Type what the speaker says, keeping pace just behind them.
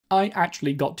I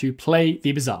actually got to play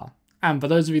the Bazaar. And for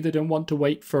those of you that don't want to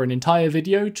wait for an entire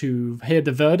video to hear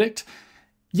the verdict,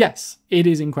 yes, it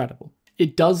is incredible.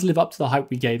 It does live up to the hype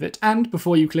we gave it. And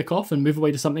before you click off and move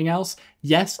away to something else,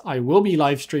 yes, I will be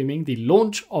live streaming the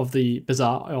launch of the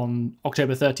Bazaar on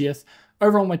October 30th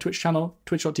over on my Twitch channel,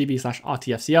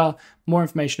 twitch.tv/rtfcr. More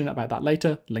information about that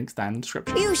later, links down in the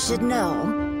description. You should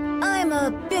know, I'm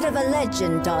a bit of a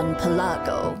legend on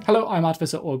Pelago. Hello, I'm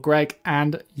Artificer or Greg,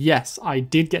 and yes, I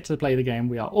did get to play the game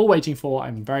we are all waiting for.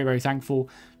 I'm very, very thankful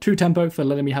to Tempo for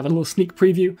letting me have a little sneak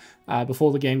preview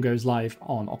before the game goes live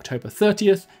on October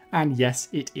 30th, and yes,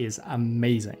 it is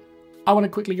amazing. I want to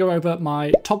quickly go over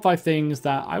my top 5 things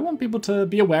that I want people to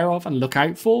be aware of and look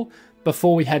out for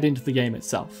before we head into the game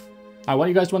itself. I want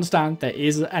you guys to understand there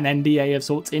is an NDA of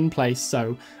sorts in place,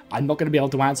 so I'm not going to be able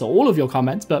to answer all of your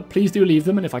comments, but please do leave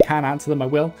them, and if I can answer them, I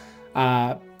will.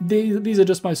 These are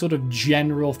just my sort of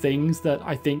general things that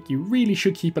I think you really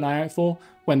should keep an eye out for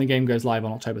when the game goes live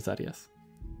on October 30th.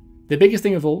 The biggest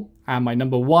thing of all, and my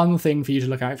number one thing for you to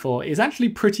look out for, is actually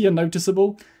pretty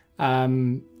unnoticeable.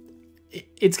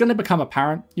 It's going to become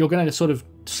apparent. You're going to sort of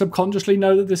subconsciously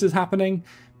know that this is happening,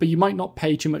 but you might not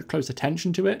pay too much close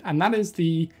attention to it, and that is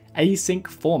the async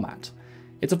format.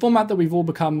 It's a format that we've all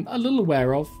become a little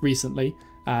aware of recently.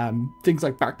 Things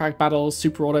like backpack battles,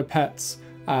 super auto pets,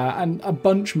 and a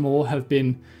bunch more have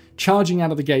been charging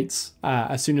out of the gates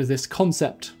as soon as this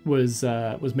concept was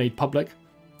made public.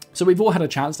 So we've all had a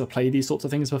chance to play these sorts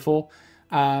of things before,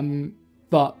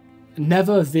 but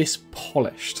never this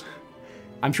polished.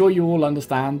 I'm sure you all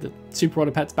understand that super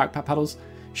auto pets, backpack battles,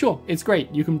 sure, it's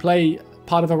great. You can play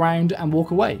part of a round and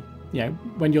walk away. You know,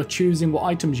 when you're choosing what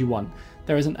items you want,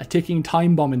 there isn't a ticking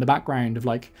time bomb in the background of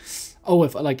like, oh,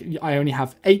 if like I only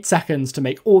have 8 seconds to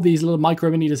make all these little micro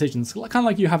mini decisions, kind of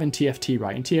like you have in TFT,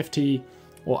 right? In TFT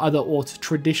or other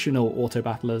traditional auto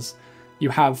battlers, you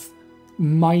have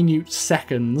minute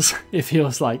seconds, it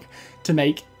feels like, to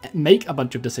make a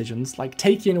bunch of decisions, like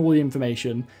take in all the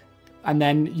information, and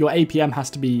then your APM has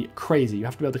to be crazy. You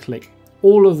have to be able to click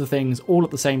all of the things all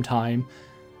at the same time.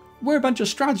 We're a bunch of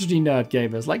strategy nerd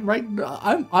gamers, like, right?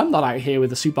 I'm not out here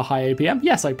with a super high APM.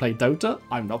 Yes, I play Dota.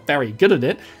 I'm not very good at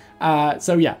it.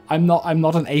 So yeah, I'm not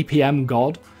an APM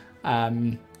god.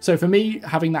 So for me,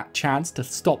 having that chance to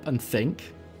stop and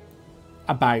think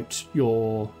about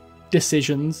your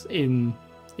decisions in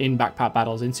backpack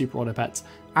battles, in super auto pets,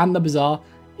 and the Bazaar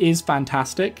is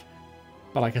fantastic.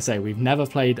 But like I say, we've never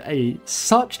played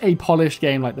such a polished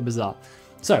game like the Bazaar.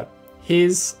 So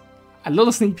here's a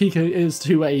little sneak peek is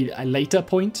to a later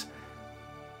point.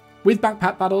 With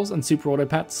backpack battles and super auto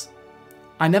pets,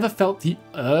 I never felt the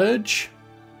urge,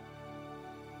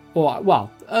 or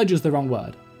well, urge is the wrong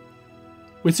word.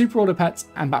 With super auto pets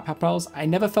and backpack battles, I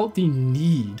never felt the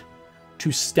need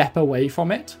to step away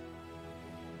from it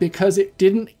because it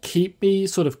didn't keep me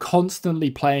sort of constantly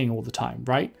playing all the time,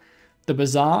 right? The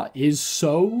Bazaar is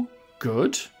so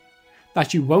good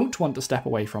that you won't want to step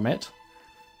away from it.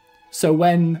 So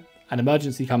when an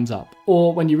emergency comes up,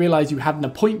 or when you realize you had an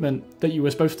appointment that you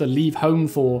were supposed to leave home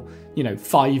for,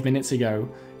 5 minutes ago,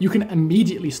 you can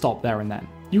immediately stop there and then.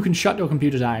 You can shut your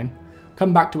computer down,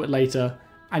 come back to it later,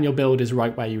 and your build is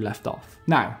right where you left off.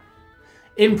 Now,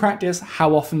 in practice,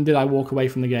 how often did I walk away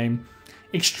from the game?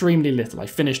 Extremely little. I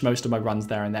finished most of my runs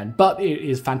there and then, but it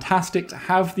is fantastic to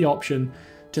have the option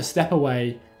to step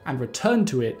away and return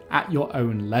to it at your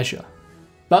own leisure.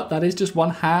 But that is just one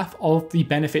half of the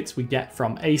benefits we get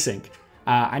from async.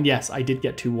 And yes, I did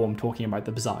get too warm talking about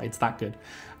the Bazaar. It's that good.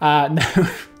 No.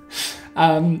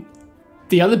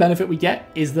 The other benefit we get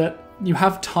is that you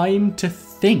have time to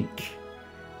think.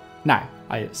 Now,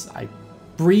 I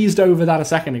breezed over that a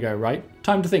second ago, right?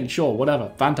 Time to think, sure,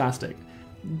 whatever, fantastic.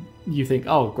 You think,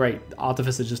 oh, great,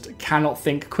 Artificer just cannot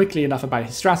think quickly enough about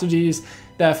his strategies,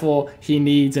 therefore he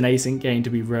needs an async game to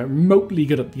be remotely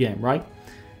good at the game, right?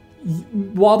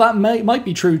 While that might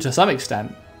be true to some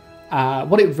extent,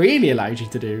 what it really allows you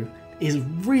to do is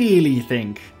really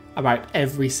think about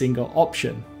every single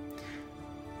option.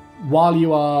 While you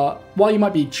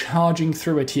might be charging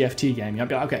through a TFT game, you might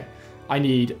be like, okay,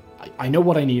 I know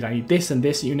what I need. I need this and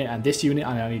this unit and this unit,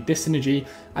 and I need this synergy,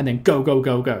 and then go, go,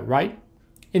 go, go, right?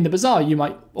 In the Bazaar, you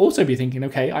might also be thinking,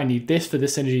 okay, I need this for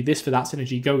this synergy, this for that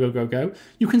synergy, go, go, go, go.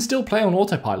 You can still play on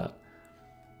autopilot.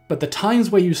 But the times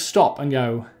where you stop and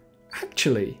go,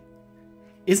 actually,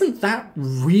 isn't that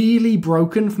really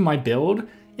broken for my build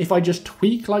if I just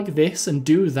tweak like this and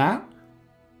do that?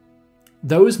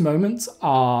 Those moments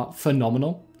are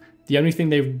phenomenal. The only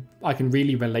thing I can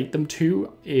really relate them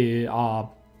to are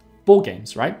board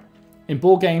games, right? In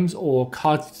board games or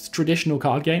traditional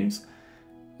card games,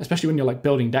 especially when you're like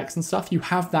building decks and stuff, you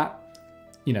have that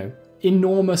you know,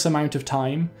 enormous amount of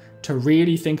time to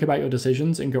really think about your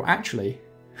decisions and go, actually,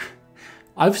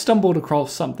 I've stumbled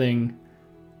across something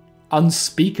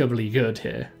unspeakably good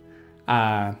here.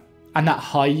 And that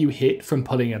high you hit from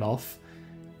pulling it off,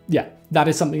 yeah, that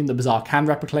is something that Bazaar can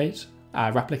replicate,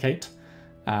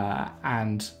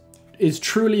 and is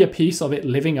truly a piece of it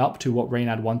living up to what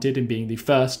Reynad wanted in being the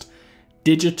first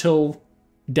digital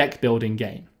deck building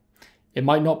game. It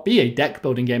might not be a deck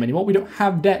building game anymore, we don't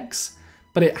have decks,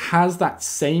 but it has that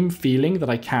same feeling that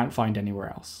I can't find anywhere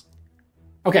else.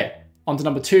 Okay, on to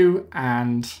number 2,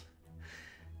 and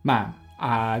man,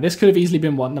 this could have easily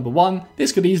been number 1,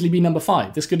 this could easily be number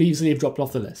 5, this could easily have dropped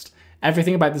off the list.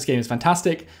 Everything about this game is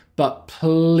fantastic, but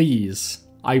please,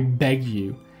 I beg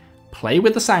you, play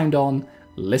with the sound on,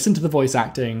 listen to the voice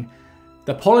acting.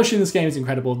 The polish in this game is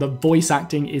incredible, the voice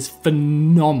acting is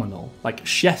phenomenal, like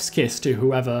chef's kiss to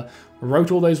whoever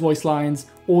wrote all those voice lines,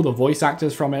 all the voice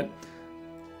actors from it.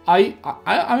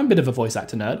 I'm a bit of a voice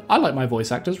actor nerd. I like my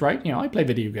voice actors, right? You know, I play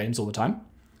video games all the time.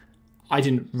 I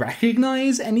didn't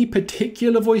recognize any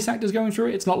particular voice actors going through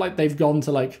it. It's not like they've gone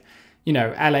to, like, you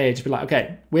know, LA to be like,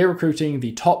 okay, we're recruiting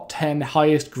the top 10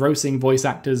 highest grossing voice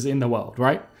actors in the world,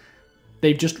 right?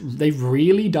 They've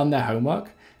really done their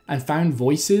homework and found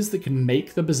voices that can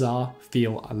make the Bazaar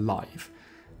feel alive.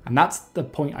 And that's the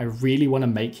point I really want to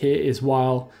make here, is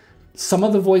while some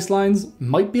of the voice lines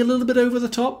might be a little bit over the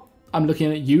top, I'm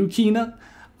looking at you, Kina,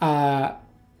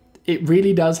 it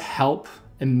really does help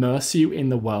immerse you in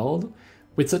the world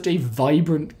with such a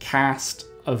vibrant cast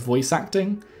of voice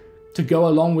acting to go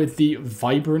along with the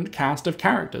vibrant cast of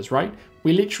characters, right?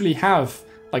 We literally have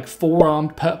like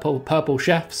 4-armed purple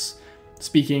chefs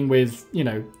speaking with, you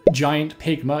know, giant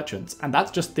pig merchants, and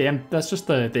that's just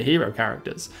the hero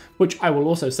characters, which I will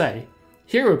also say,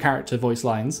 hero character voice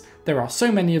lines, there are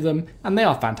so many of them, and they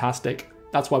are fantastic.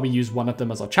 That's why we use one of them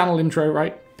as our channel intro,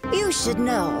 right? You should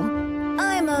know,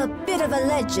 I'm a bit of a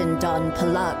legend on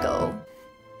Pelago.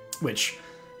 Which,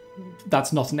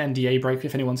 that's not an NDA break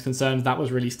if anyone's concerned. That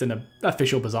was released in an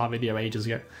official Bazaar video ages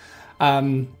ago.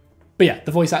 But yeah,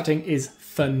 the voice acting is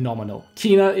phenomenal.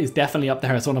 Kina is definitely up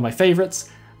there as one of my favourites.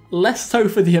 Less so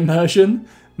for the immersion,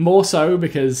 more so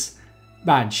because,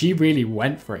 man, she really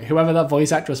went for it. Whoever that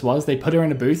voice actress was, they put her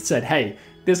in a booth, said, hey,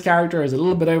 this character is a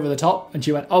little bit over the top, and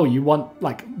she went, oh, you want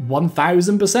like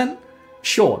 1000%?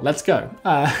 Sure, let's go.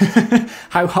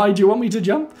 How high do you want me to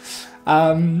jump?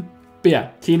 But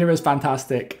yeah, Kina is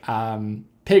fantastic.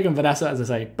 Pig and Vanessa, as I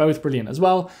say, both brilliant as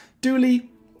well. Dooley,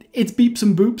 it's beeps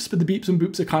and boops, but the beeps and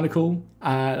boops are kind of cool.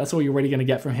 That's all you're really going to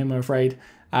get from him, I'm afraid.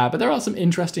 But there are some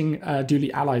interesting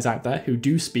Dooley allies out there who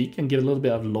do speak and give a little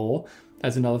bit of lore.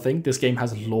 That's another thing. This game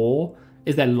has lore.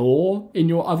 Is there lore in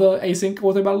your other async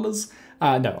auto battlers?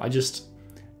 No,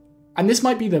 and this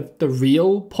might be the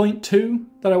real point too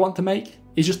that I want to make,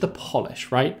 is just the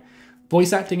polish, right?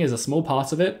 Voice acting is a small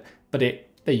part of it, but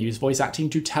they use voice acting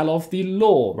to tell of the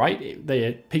lore, right?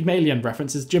 The Pygmalion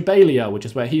references Jabalia, which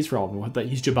is where he's from, that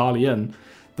he's Jabalian.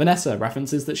 Vanessa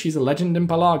references that she's a legend in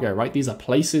Pelago, right? These are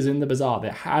places in the Bazaar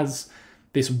that has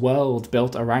this world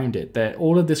built around it. That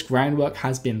all of this groundwork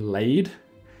has been laid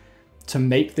to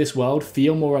make this world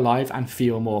feel more alive and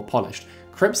feel more polished.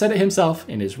 Crip said it himself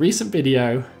in his recent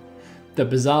video, the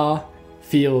Bazaar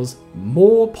feels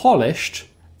more polished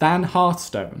than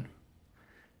Hearthstone.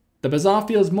 The Bazaar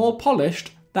feels more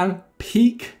polished than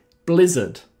peak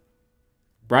Blizzard.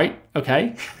 Right?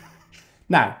 Okay.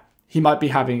 Now, he might be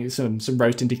having some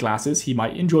rose-tinted glasses. He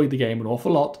might enjoy the game an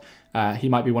awful lot. He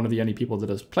might be one of the only people that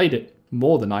has played it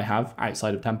more than I have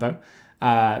outside of Tempo.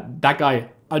 That guy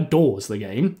adores the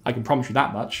game. I can promise you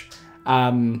that much.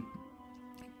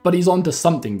 But he's onto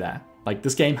something there. Like,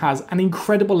 this game has an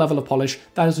incredible level of polish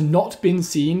that has not been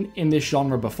seen in this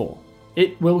genre before.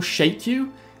 It will shake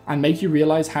you and make you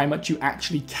realize how much you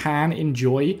actually can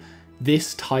enjoy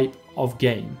this type of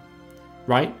game,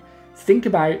 right? Think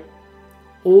about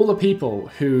all the people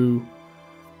who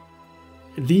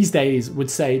these days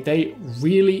would say they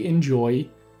really enjoy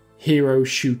hero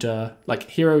shooter, like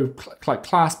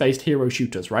class-based hero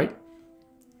shooters, right?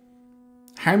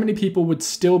 How many people would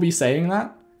still be saying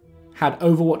that had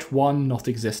Overwatch 1 not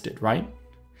existed, right?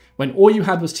 When all you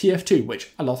had was TF2,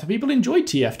 which a lot of people enjoyed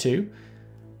TF2,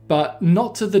 but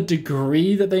not to the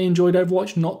degree that they enjoyed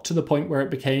Overwatch, not to the point where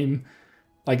it became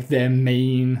like their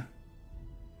main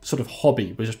sort of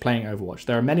hobby, was just playing Overwatch.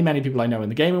 There are many, many people I know in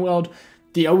the gaming world,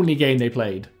 the only game they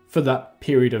played for that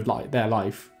period of their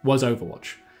life was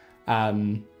Overwatch.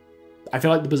 I feel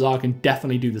like the Bazaar can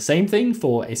definitely do the same thing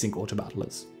for async auto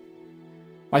battlers.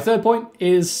 My third point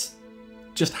is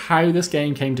just how this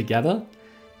game came together.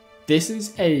 This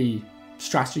is a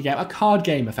strategy game, a card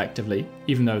game effectively,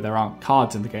 even though there aren't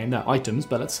cards in the game, they're items,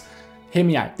 but let's hear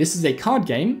me out. This is a card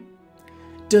game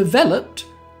developed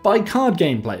by card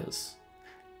game players.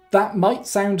 That might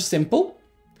sound simple,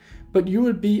 but you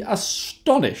would be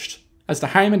astonished as to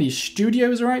how many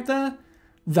studios are out there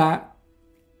that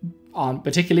aren't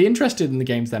particularly interested in the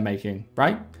games they're making,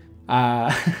 right?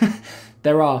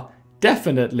 There are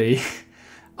definitely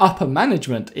upper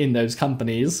management in those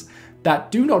companies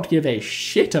that do not give a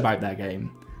shit about their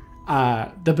game.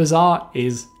 The Bazaar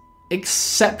is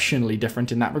exceptionally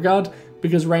different in that regard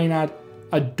because Reynad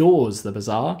adores the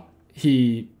Bazaar.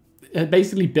 He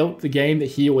basically built the game that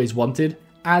he always wanted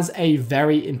as a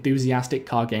very enthusiastic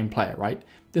card game player, right?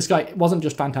 This guy wasn't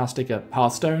just fantastic at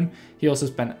Hearthstone, he also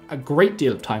spent a great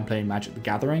deal of time playing Magic the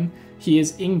Gathering. He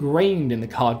is ingrained in the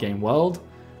card game world.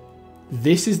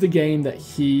 This is the game that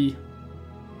he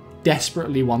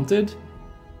desperately wanted.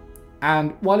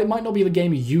 And while it might not be the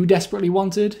game you desperately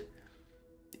wanted,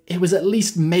 it was at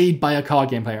least made by a card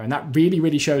game player, and that really,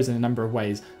 really shows in a number of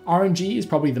ways. RNG is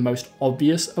probably the most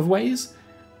obvious of ways.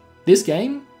 This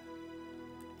game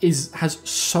has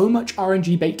so much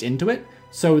RNG baked into it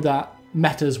so that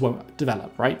metas won't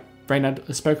develop, right?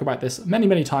 Reynad spoke about this many,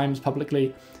 many times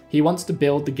publicly. He wants to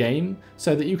build the game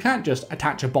so that you can't just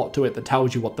attach a bot to it that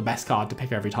tells you what the best card to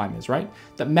pick every time is, right?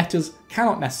 That metas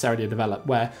cannot necessarily develop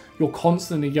where you're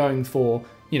constantly going for,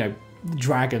 you know,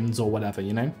 dragons or whatever,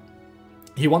 you know?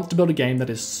 He wants to build a game that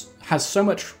has so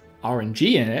much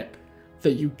RNG in it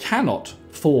that you cannot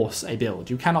force a build,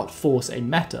 you cannot force a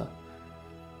meta.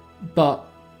 But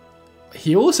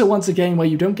he also wants a game where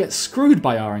you don't get screwed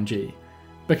by RNG.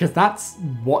 Because that's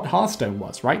what Hearthstone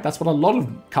was, right? That's what a lot of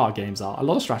card games are, a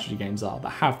lot of strategy games are, that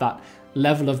have that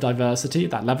level of diversity,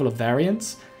 that level of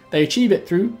variance. They achieve it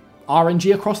through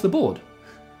RNG across the board.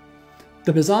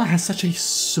 The Bazaar has such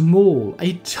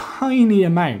a tiny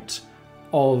amount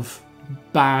of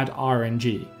bad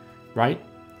RNG, right?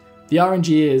 The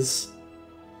RNG is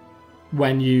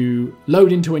when you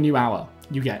load into a new hour,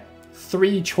 you get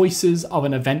 3 choices of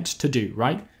an event to do,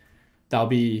 right? There'll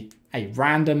be a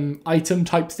random item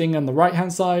type thing on the right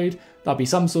hand side, there'll be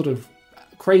some sort of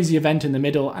crazy event in the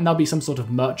middle, and there'll be some sort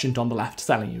of merchant on the left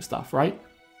selling you stuff, right?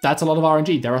 That's a lot of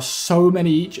RNG. There are so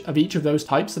many each of those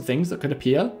types of things that could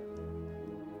appear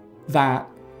that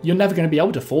you're never going to be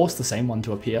able to force the same one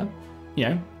to appear. You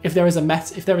know, if there is a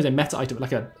meta item,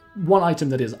 like one item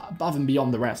that is above and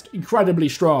beyond the rest, incredibly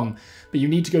strong, but you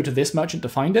need to go to this merchant to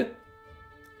find it,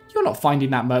 you're not finding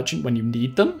that merchant when you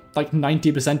need them, like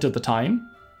 90% of the time.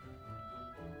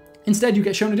 Instead, you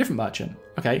get shown a different merchant.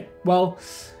 Okay, well,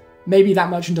 maybe that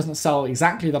merchant doesn't sell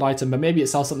exactly that item, but maybe it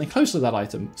sells something close to that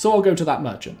item. So I'll go to that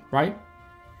merchant, right?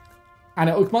 And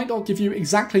it might not give you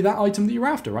exactly that item that you're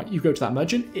after, right? You go to that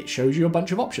merchant, it shows you a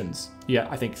bunch of options. Yeah,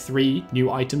 I think 3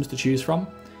 new items to choose from.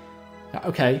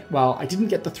 Okay, well, I didn't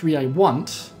get the 3 I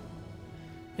want.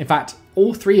 In fact,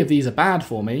 all 3 of these are bad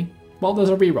for me. Well, there's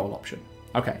a reroll option.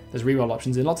 Okay, there's reroll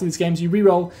options. In lots of these games, you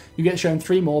reroll, you get shown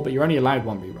 3 more, but you're only allowed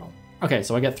 1 reroll. Okay,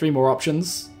 so I get 3 more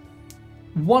options.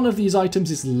 One of these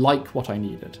items is like what I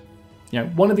needed. You know,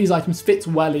 one of these items fits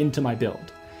well into my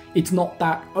build. It's not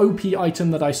that OP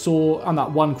item that I saw on that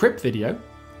one crypt video,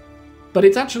 but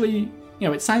it's actually, you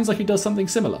know, it sounds like it does something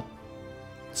similar.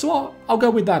 So I'll go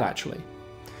with that actually.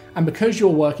 And because you're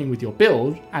working with your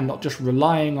build and not just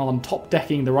relying on top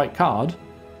decking the right card,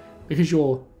 because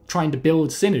you're trying to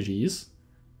build synergies,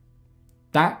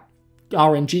 that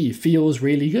RNG feels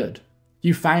really good.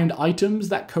 You found items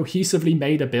that cohesively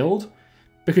made a build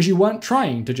because you weren't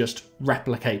trying to just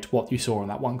replicate what you saw in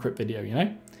that one crypt video, you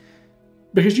know?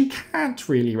 Because you can't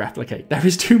really replicate. There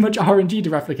is too much RNG to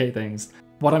replicate things.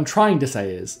 What I'm trying to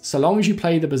say is, so long as you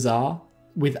play the Bazaar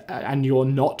and you're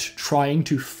not trying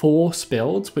to force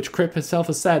builds, which Crip himself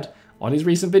has said on his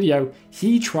recent video,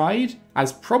 he tried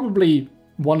as probably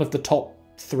one of the top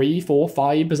 3, 4,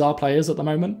 5 Bazaar players at the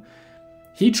moment.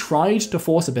 He tried to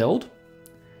force a build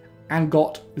and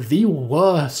got the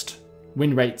worst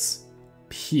win rates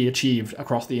he achieved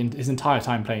across his entire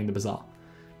time playing the Bazaar.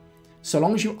 So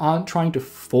long as you aren't trying to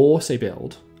force a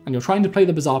build, and you're trying to play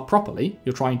the Bazaar properly,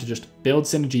 you're trying to just build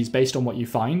synergies based on what you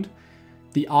find,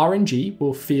 the RNG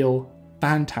will feel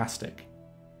fantastic.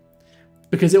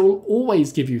 Because it will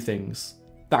always give you things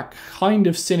that kind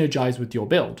of synergize with your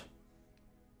build,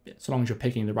 so long as you're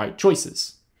picking the right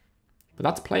choices. But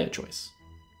that's player choice.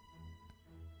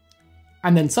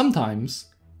 And then sometimes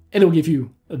it'll give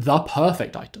you the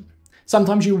perfect item.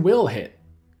 Sometimes you will hit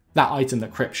that item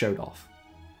that Crip showed off.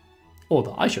 Or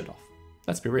that I showed off.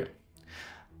 Let's be real.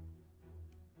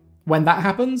 When that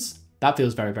happens, that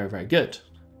feels very, very, very good.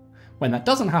 When that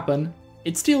doesn't happen,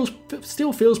 it still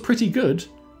feels pretty good,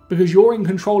 because you're in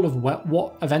control of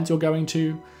what events you're going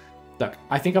to. Look,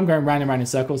 I think I'm going round and round in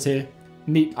circles here.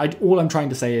 All I'm trying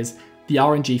to say is the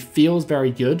RNG feels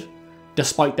very good,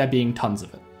 despite there being tons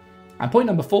of it. And point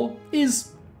number 4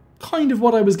 is kind of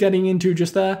what I was getting into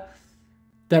just there.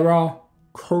 There are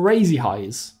crazy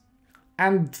highs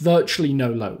and virtually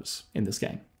no lows in this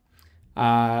game.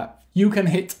 You can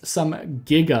hit some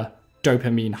giga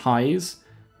dopamine highs.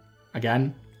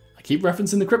 Again, I keep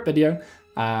referencing the Crypt video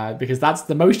because that's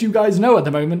the most you guys know at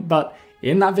the moment, but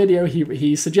in that video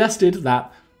he suggested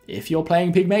that if you're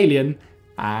playing Pygmalion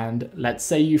and let's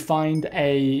say you find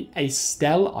a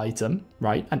Stell item,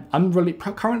 right, an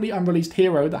currently unreleased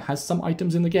hero that has some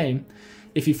items in the game,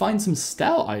 if you find some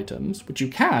Stell items, which you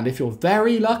can if you're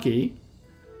very lucky,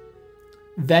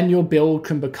 then your build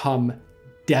can become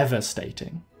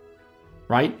devastating,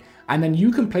 right? And then you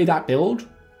can play that build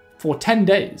for 10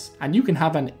 days and you can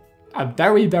have a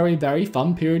very, very, very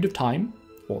fun period of time,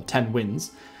 or 10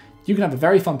 wins. You can have a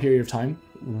very fun period of time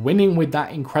winning with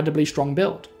that incredibly strong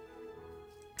build.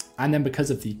 And then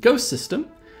because of the ghost system,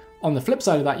 on the flip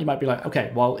side of that, you might be like,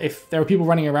 okay, well, if there are people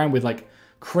running around with like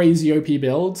crazy OP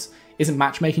builds, isn't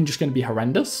matchmaking just going to be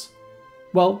horrendous?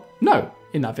 Well, no.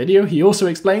 In that video, he also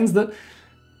explains that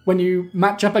when you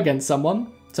match up against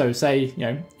someone, so say,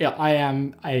 I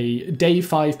am a day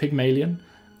 5 Pygmalion,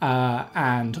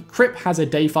 and Crip has a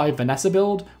day 5 Vanessa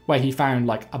build where he found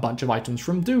like a bunch of items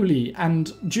from Dooley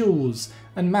and Jules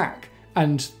and Mac,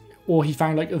 or he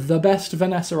found like the best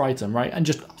Vanessa item, right? And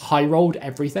just high rolled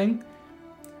everything.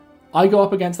 I go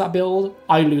up against that build,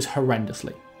 I lose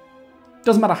horrendously.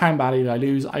 Doesn't matter how badly I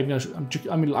lose. I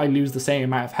lose the same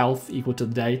amount of health equal to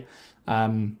the day.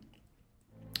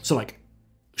 So like,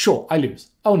 sure, I lose.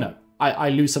 Oh no, I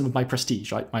lose some of my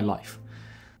prestige, right? My life.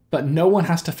 But no one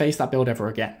has to face that build ever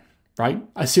again, right?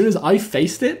 As soon as I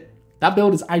faced it, that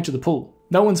build is out of the pool.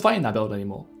 No one's fighting that build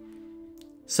anymore.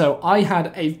 So I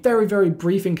had a very, very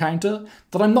brief encounter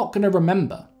that I'm not going to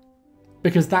remember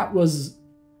because that was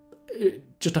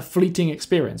just a fleeting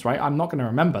experience, right? I'm not going to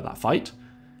remember that fight.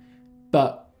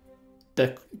 But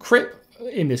the Crip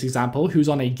in this example, who's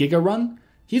on a Giga run,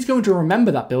 he's going to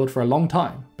remember that build for a long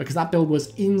time because that build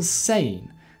was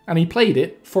insane and he played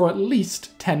it for at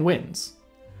least 10 wins.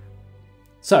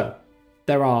 So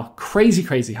there are crazy,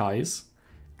 crazy highs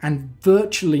and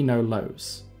virtually no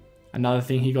lows. Another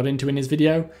thing he got into in his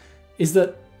video is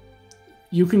that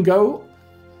you can go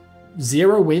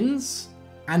 0 wins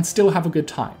and still have a good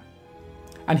time.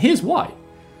 And here's why.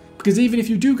 Because even if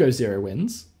you do go 0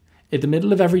 wins, in the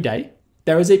middle of every day,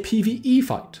 there is a PvE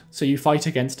fight. So you fight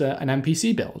against an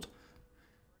NPC build.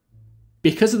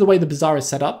 Because of the way the Bazaar is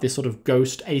set up, this sort of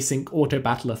ghost async auto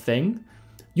battler thing,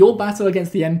 your battle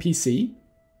against the NPC,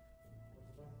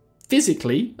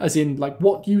 physically, as in like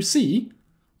what you see,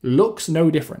 looks no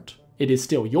different. It is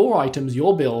still your items,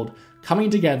 your build, coming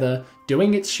together,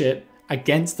 doing its shit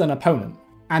against an opponent.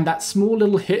 And that small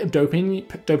little hit of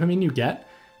dopamine you get,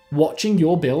 watching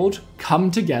your build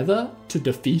come together to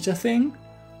defeat a thing,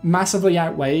 massively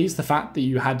outweighs the fact that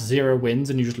you had 0 wins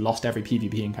and you just lost every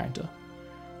PvP encounter.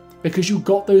 Because you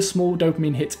got those small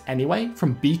dopamine hits anyway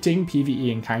from beating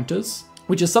PvE encounters,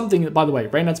 which is something that, by the way,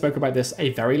 Reynard spoke about this a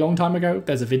very long time ago.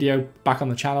 There's a video back on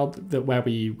the channel where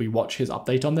we watch his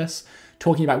update on this,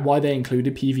 talking about why they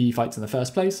included PvE fights in the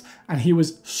first place, and he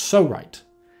was so right.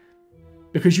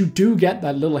 Because you do get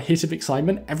that little hit of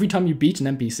excitement every time you beat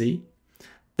an NPC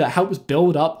that helps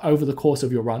build up over the course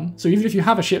of your run. So even if you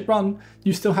have a shit run,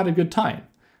 you still had a good time.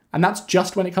 And that's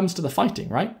just when it comes to the fighting,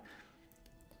 right?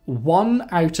 1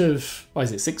 out of,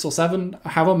 6 or 7,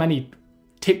 however many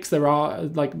ticks there are,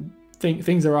 like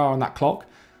things there are on that clock,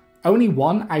 only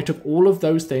 1 out of all of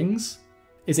those things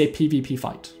is a PvP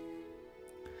fight.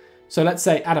 So let's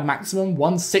say at a maximum,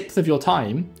 1/6 of your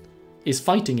time is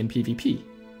fighting in PvP.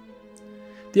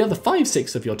 The other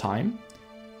 5/6 of your time,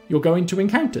 you're going to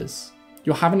encounters.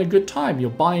 You're having a good time,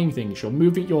 you're buying things, you're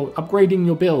moving, you're upgrading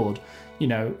your build,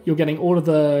 you're getting all of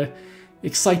the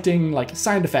exciting like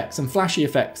sound effects and flashy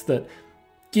effects that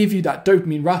give you that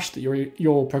dopamine rush that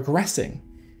you're progressing.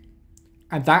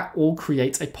 And that all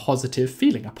creates a positive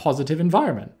feeling, a positive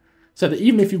environment. So that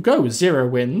even if you go 0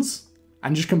 wins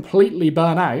and just completely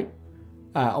burn out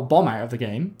or bomb out of the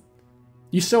game,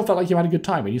 you still felt like you had a good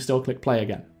time and you still click play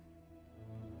again.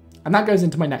 And that goes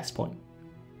into my next point.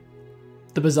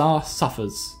 The Bazaar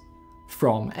suffers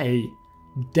from a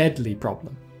deadly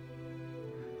problem.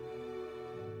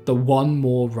 The one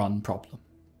more run problem.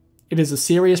 It is a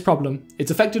serious problem.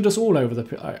 It's affected us all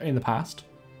in the past.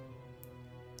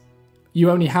 You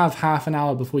only have half an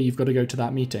hour before you've got to go to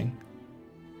that meeting.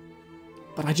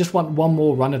 But I just want one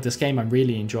more run of this game I'm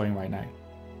really enjoying right now.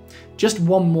 Just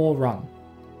one more run.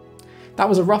 That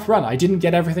was a rough run. I didn't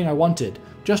get everything I wanted.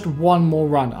 Just one more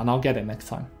run and I'll get it next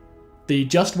time. The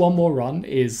just one more run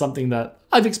is something that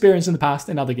I've experienced in the past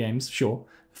in other games, sure.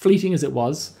 Fleeting as it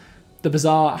was, the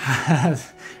Bazaar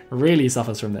really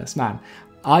suffers from this, man.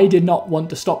 I did not want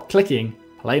to stop clicking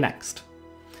play next.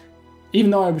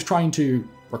 Even though I was trying to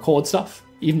record stuff,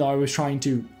 even though I was trying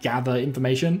to gather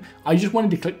information, I just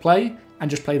wanted to click play and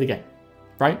just play the game,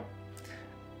 right?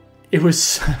 It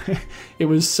was, it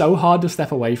was so hard to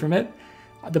step away from it.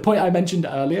 The point I mentioned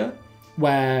earlier,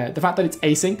 where the fact that it's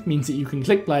async means that you can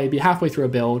click play, be halfway through a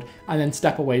build, and then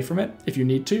step away from it if you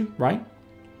need to, right?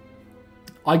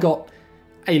 I got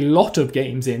a lot of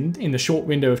games in the short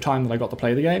window of time that I got to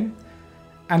play the game,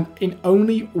 and in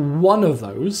only one of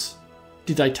those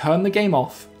did I turn the game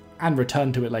off and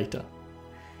return to it later.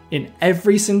 In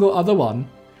every single other one,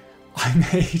 I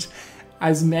made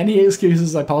as many excuses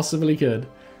as I possibly could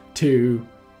to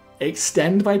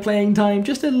extend my playing time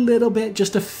just a little bit,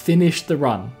 just to finish the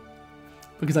run,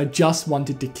 because I just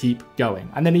wanted to keep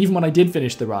going. And then even when I did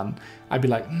finish the run, I'd be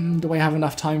like, do I have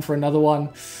enough time for another one?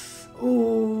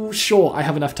 Oh, sure, I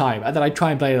have enough time. And then I'd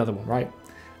try and play another one, right?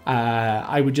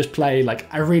 I would just play like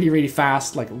a really, really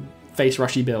fast, like face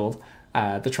rushy build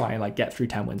to try and like get through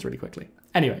 10 wins really quickly.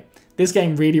 Anyway, this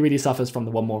game really, really suffers from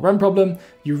the one more run problem.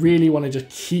 You really want to just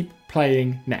keep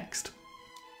playing next.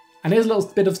 And here's a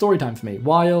little bit of story time for me.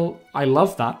 While I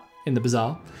love that in the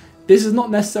Bazaar, this is not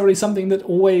necessarily something that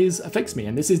always affects me,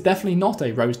 and this is definitely not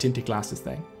a rose-tinted glasses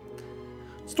thing.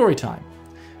 Story time.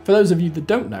 For those of you that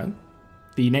don't know,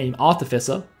 the name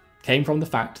Artificer came from the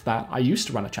fact that I used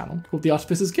to run a channel called the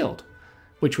Artificers Guild,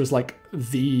 which was like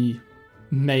the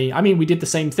main... I mean, we did the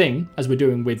same thing as we're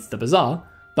doing with the Bazaar,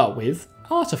 but with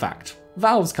Artifact,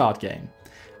 Valve's card game.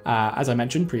 As I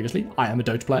mentioned previously, I am a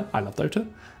Dota player. I love Dota.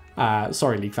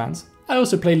 Sorry, League fans. I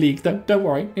also play League, though. Don't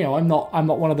worry. You know, I'm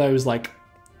not one of those like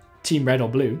Team Red or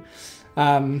Blue.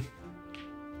 Point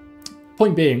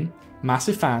being,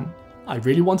 massive fan. I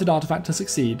really wanted Artifact to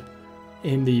succeed.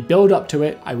 In the build up to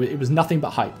it, it was nothing but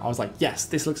hype. I was like, yes,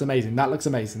 this looks amazing. That looks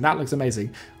amazing. That looks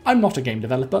amazing. I'm not a game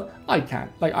developer. I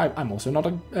can't. Like, I'm also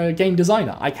not a game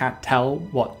designer. I can't tell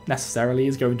what necessarily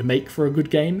is going to make for a good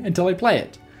game until I play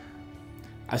it.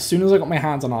 As soon as I got my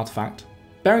hands on Artifact,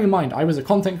 bearing in mind, I was a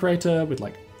content creator with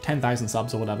like 10,000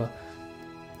 subs or whatever.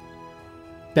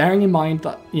 Bearing in mind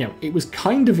that, you know, it was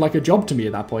kind of like a job to me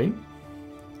at that point.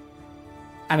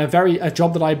 And a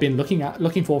job that I've been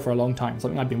looking for a long time,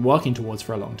 something I've been working towards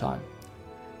for a long time.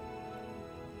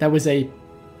 There was a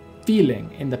feeling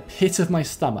in the pit of my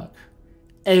stomach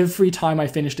every time I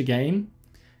finished a game,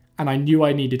 and I knew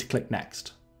I needed to click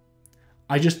next.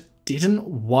 I just didn't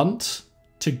want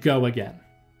to go again.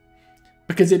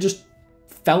 Because it just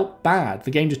felt bad.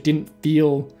 The game just didn't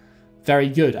feel very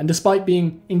good. And despite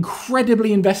being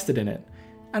incredibly invested in it,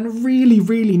 and really,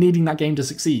 really needing that game to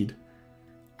succeed,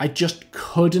 I just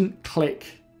couldn't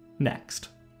click next.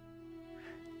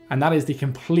 And that is the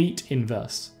complete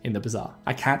inverse in the Bazaar.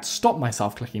 I can't stop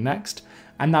myself clicking next,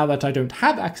 and now that I don't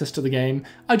have access to the game,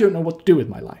 I don't know what to do with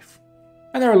my life.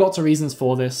 And there are lots of reasons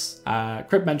for this.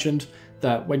 Crib mentioned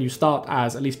that when you start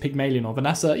as at least Pygmalion or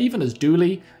Vanessa, even as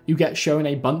Dooley, you get shown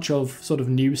a bunch of sort of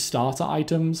new starter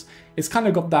items. It's kind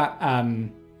of got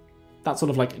that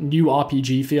sort of like new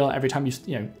RPG feel every time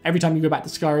every time you go back to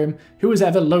Skyrim. Who has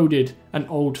ever loaded an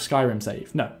old Skyrim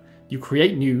save? No. You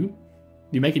create new,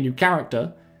 you make a new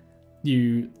character,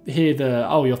 you hear the,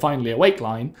 oh, you're finally awake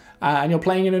line, and you're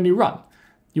playing in a new run.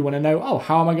 You want to know, oh,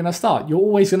 how am I going to start? You're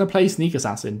always going to play Sneak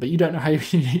Assassin, but you don't know how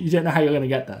you don't know how you're going to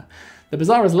get there. The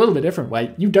Bazaar is a little bit different,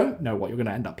 where you don't know what you're going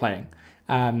to end up playing.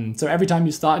 So every time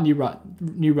you start a new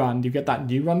run, you get that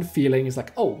new run feeling. It's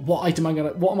like, oh, what item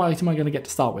am I going to get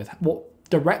to start with? What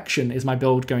direction is my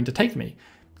build going to take me?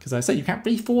 Because I say you can't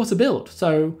really force a build.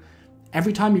 So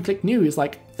every time you click new, it's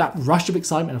like that rush of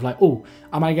excitement of like, oh,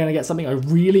 am I going to get something I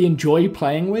really enjoy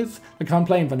playing with? Like if I'm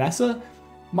playing Vanessa,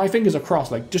 my fingers are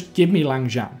crossed. Like just give me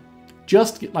Langzhan.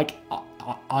 Just like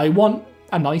I want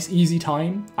a nice easy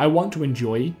time. I want to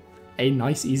enjoy a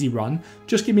nice easy run.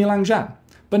 Just give me Langzhan.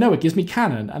 But no, it gives me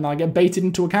cannon, and I get baited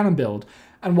into a cannon build.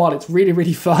 And while it's really,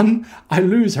 really fun, I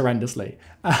lose horrendously.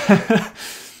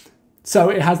 So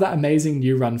it has that amazing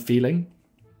new run feeling.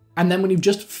 And then when you've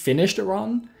just finished a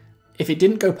run, if it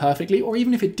didn't go perfectly, or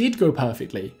even if it did go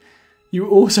perfectly, you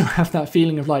also have that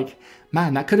feeling of like,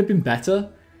 man, that could have been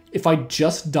better if I'd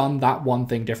just done that one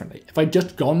thing differently. If I'd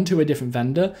just gone to a different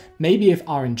vendor, maybe if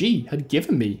RNG had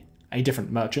given me a different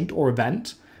merchant or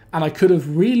event, and I could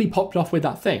have really popped off with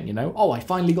that thing, you know? Oh, I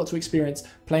finally got to experience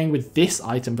playing with this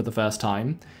item for the first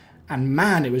time, and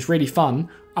man, it was really fun.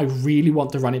 I really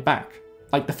want to run it back.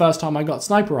 Like the first time I got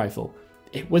Sniper Rifle,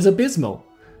 it was abysmal.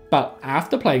 But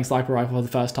after playing Sniper Rifle for the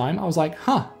first time, I was like,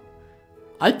 huh,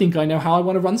 I think I know how I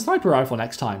want to run Sniper Rifle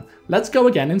next time. Let's go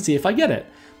again and see if I get it.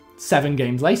 7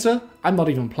 games later, I'm not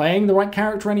even playing the right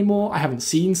character anymore, I haven't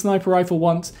seen Sniper Rifle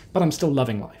once, but I'm still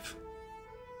loving life.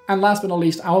 And last but not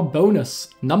least, our bonus,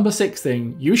 number 6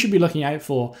 thing you should be looking out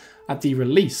for at the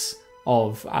release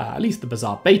of at least the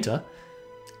Bazaar beta,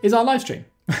 is our live stream.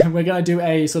 We're going to do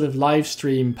a sort of live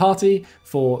stream party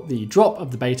for the drop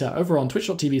of the beta over on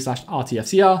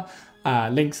twitch.tv/rtfcr.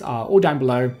 Links are all down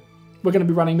below. We're going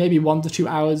to be running maybe 1 to 2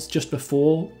 hours just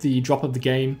before the drop of the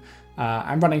game.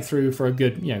 I'm running through for a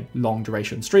good, long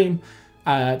duration stream.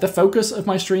 The focus of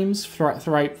my streams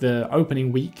throughout the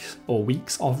opening week or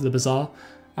weeks of the Bazaar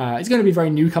is going to be very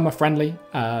newcomer friendly.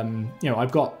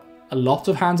 I've got a lot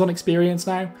of hands-on experience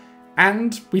now,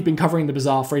 and we've been covering the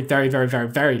Bazaar for a very, very, very,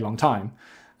 very long time.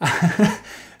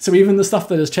 So even the stuff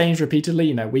that has changed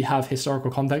repeatedly, we have historical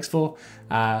context for.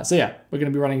 So yeah, we're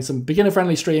going to be running some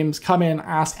beginner-friendly streams. Come in,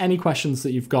 ask any questions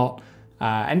that you've got.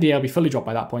 NDA will be fully dropped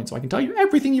by that point, so I can tell you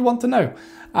everything you want to know.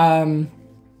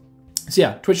 So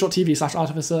yeah,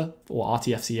 twitch.tv/artificer or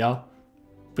RTFCR,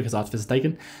 because Artificer is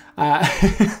taken,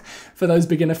 for those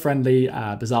beginner-friendly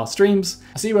Bazaar streams.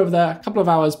 I'll see you over there a couple of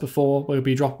hours before. We'll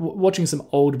be watching some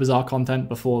old Bazaar content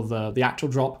before the actual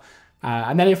drop.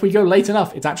 And then if we go late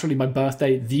enough, it's actually my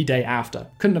birthday the day after.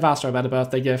 Couldn't have asked for a better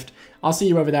birthday gift. I'll see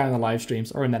you over there in the live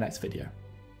streams or in the next video.